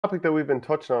topic that we've been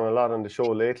touching on a lot on the show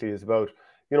lately is about,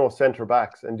 centre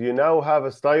backs. And do you now have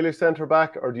a stylish centre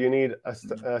back, or do you need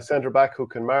a centre back who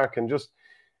can mark? And just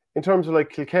in terms of like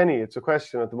Kilkenny, it's a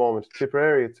question at the moment.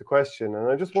 Tipperary, it's a question. And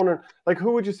I'm just wondering, like,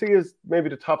 who would you see as maybe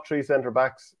the top three centre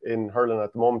backs in hurling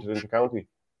at the moment in the county?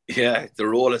 Yeah, the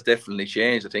role has definitely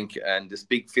changed, I think. And this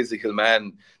big physical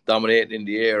man dominating in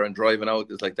the air and driving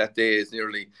out is like that day is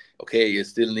nearly okay. You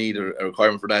still need a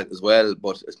requirement for that as well,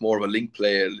 but it's more of a link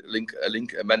play,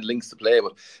 a man links to play.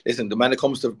 But listen, the man that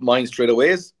comes to mind straight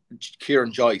away is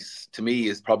Kieran Joyce. To me,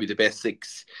 is probably the best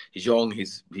six. He's young.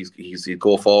 He'd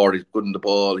go forward. He's good in the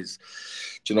ball. He's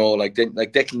like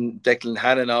Declan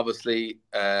Hannon, obviously,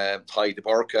 Ty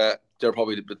DeBorca. They're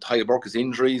probably the Ty DeBorca's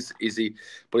injuries. Is he?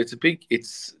 But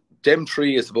it's them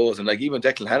three, I suppose, and like even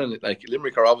Declan Hannon, like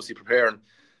Limerick are obviously preparing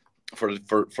for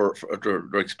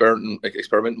their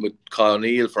experimenting with Kyle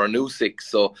O'Neill for a new six.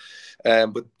 So,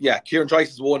 but yeah, Kieran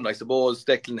Joyce is one, I suppose.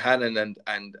 Declan Hannon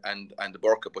and the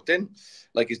Burka. But then,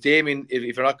 like, is Damien?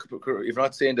 If you're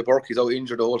not saying the Burka is out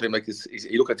injured the whole time, like,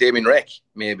 you look at Damien Reck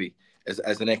maybe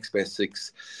as the next best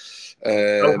six.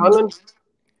 John Conlon?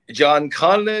 John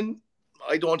Conlon.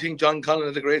 I don't think John Conlon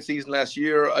had a great season last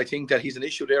year. I think that he's an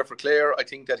issue there for Clare. I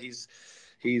think that he's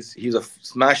a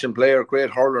smashing player,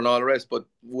 great hurler and all the rest. But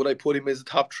would I put him as a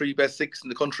top three best six in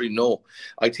the country? No.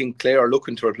 I think Clare are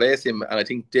looking to replace him, and I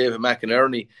think David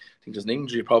McInerney. I think there's an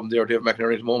injury problem there, David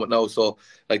McInerney at the moment now. So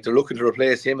like they're looking to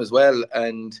replace him as well.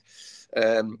 And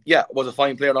was a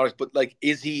fine player and all this, but like,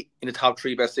 is he in the top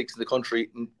three best six in the country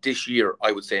this year?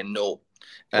 I would say no.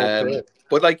 Okay.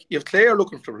 But like, you have Clare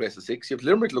looking to replace the six, you have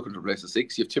Limerick looking to replace the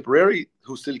six, you have Tipperary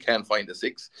who still can't find the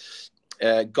six.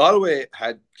 Galway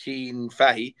had Keane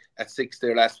Fahy at six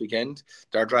there last weekend,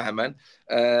 their Drahan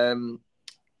man.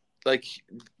 Like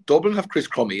Dublin have Chris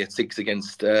Crummy at six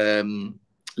against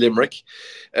Limerick.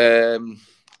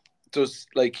 There's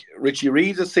like Richie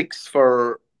Reid at six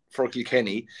for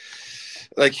Kilkenny.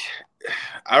 Like,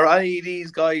 are any of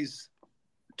these guys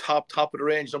top of the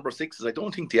range number sixes? I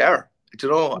don't think they are.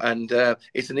 And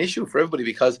it's an issue for everybody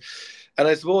because, and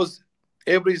I suppose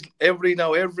every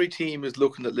team is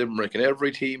looking at Limerick and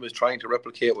every team is trying to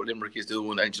replicate what Limerick is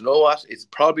doing. And you know what? It's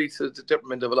probably to the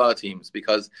detriment of a lot of teams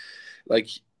because, like,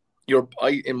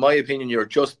 in my opinion, you're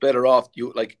just better off.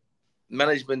 You like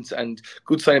management and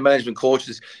good sign management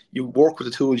coaches. You work with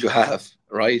the tools you have,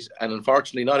 right? And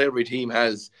unfortunately, not every team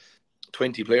has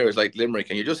 20 players like Limerick,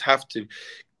 and you just have to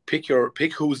pick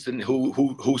who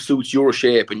suits your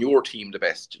shape and your team the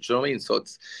best. Do you know what I mean? So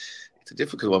it's a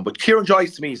difficult one. But Kieran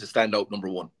Joyce to me is a standout number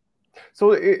one.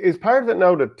 So is part of it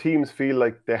now that teams feel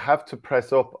like they have to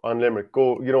press up on Limerick,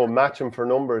 go, match them for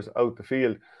numbers out the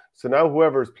field. So now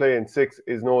whoever's playing six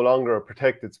is no longer a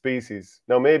protected species.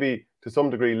 Now maybe to some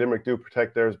degree Limerick do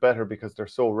protect theirs better because they're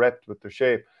so repped with their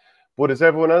shape. But is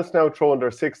everyone else now throwing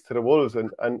their six to the wolves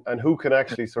and who can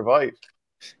actually survive?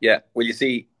 Yeah, well, you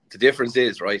see, the difference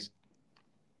is, right,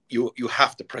 you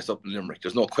have to press up in Limerick.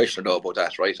 There's no question about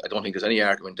that, right? I don't think there's any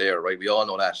argument there, right? We all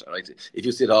know that, right? If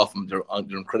you sit off them, they're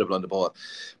incredible on the ball.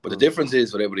 But the difference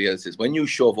is what everybody else is. When you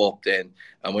shove up then,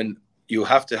 and when you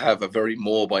have to have a very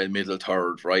mobile middle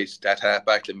third, right? That half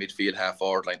back to midfield, half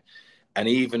forward line, and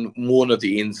even one of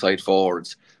the inside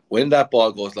forwards, when that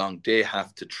ball goes long, they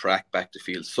have to track back the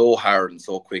field so hard and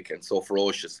so quick and so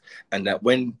ferocious. And that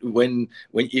when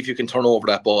if you can turn over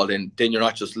that ball, then you're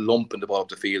not just lumping the ball up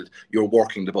the field, you're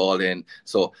working the ball in.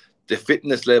 So the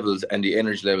fitness levels and the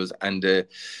energy levels and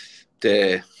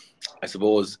the I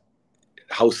suppose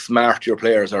how smart your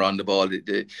players are on the ball.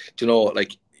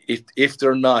 Like if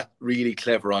they're not really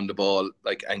clever on the ball,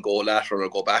 like, and go lateral or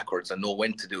go backwards and know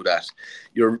when to do that,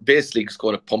 you're basically just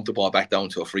going to pump the ball back down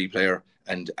to a free player.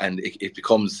 And it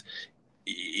becomes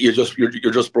you're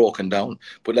just broken down.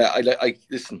 But I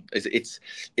listen. It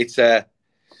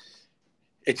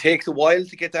takes a while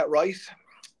to get that right.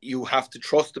 You have to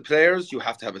trust the players. You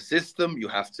have to have a system. You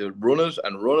have to run it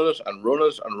and run it and run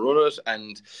it and run it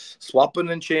and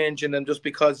swapping and changing. And just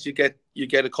because you get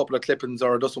a couple of clippings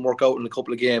or it doesn't work out in a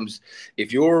couple of games,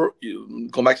 if you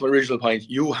come back to my original point,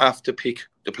 you have to pick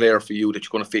the player for you that's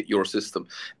going to fit your system,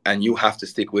 and you have to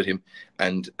stick with him.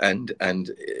 And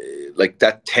like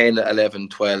that 10, 11,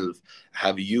 12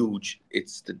 have huge.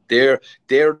 It's they're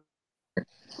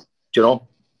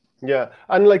Yeah,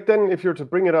 and like then if you're to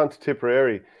bring it on to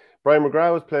Tipperary, Brian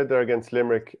McGrath was played there against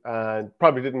Limerick and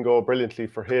probably didn't go brilliantly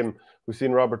for him. We've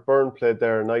seen Robert Byrne played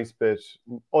there a nice bit.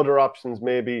 Other options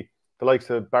maybe the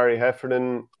likes of Barry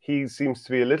Heffernan. He seems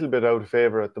to be a little bit out of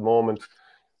favour at the moment.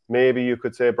 Maybe you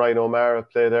could say Brian O'Mara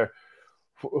play there.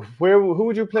 Who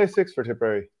would you play six for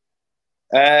Tipperary?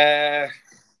 Okay,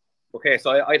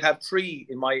 so I'd have three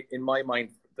in my mind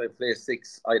I play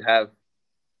 6, I'd have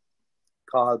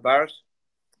Cathal Barrett,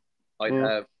 I'd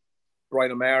have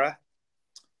Brian O'Meara,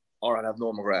 or I'd have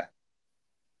Noel McGrath.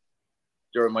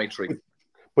 They're my 3.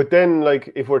 But then,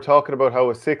 like, if we're talking about how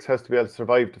a 6 has to be able to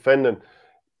survive defending,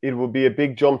 it would be a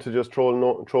big jump to just throw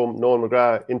Noel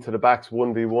McGrath into the backs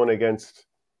 1v1 against,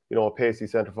 you know, a pacey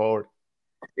centre forward.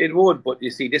 It would, but you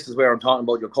see, this is where I'm talking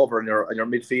about your cover and your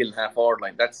midfield and half forward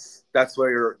line. That's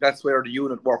where the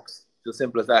unit works. It's as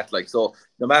simple as that. Like, so,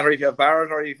 no matter if you have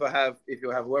Barrett or if you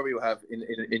have whoever you have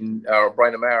in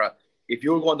Brian O'Meara, if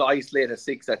you're going to isolate a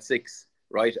 6 at 6,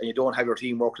 right, and you don't have your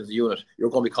team working as a unit, you're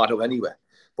going to be caught out anyway.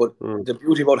 But the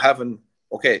beauty about having,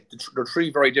 okay, they're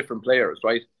 3 very different players,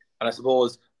 right? And I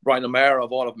suppose Brian O'Meara,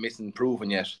 of all of them, isn't proven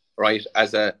yet, right,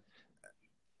 as a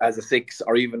 6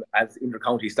 or even as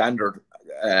inter-county standard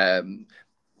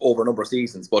over a number of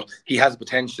seasons. But he has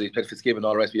potential. He's played Fitzgibbon,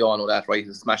 all the rest. We all know that, right?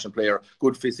 He's a smashing player,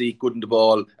 good physique, good in the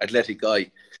ball, athletic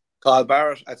guy. Cathal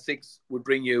Barrett at 6 would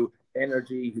bring you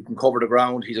energy. He can cover the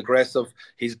ground. He's aggressive.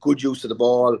 He's good use of the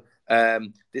ball.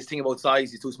 This thing about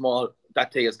size, he's too small.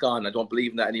 That day is gone. I don't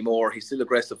believe in that anymore. He's still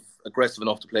aggressive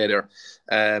enough to play there.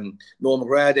 Noel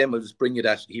McGrath then will just bring you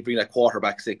that. He'd bring that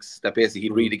quarterback 6. That basically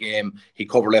he'd read the game. He'd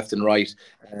cover left and right.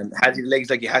 Has he the legs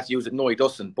like he has to use it? No, he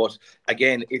doesn't. But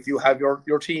again, if you have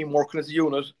your team working as a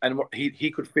unit, and he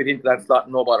could fit into that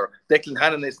slot, no bother. Declan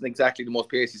Hannon isn't exactly the most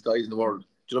paciest guys in the world. Do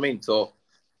you know what I mean? So,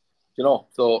 you know,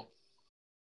 so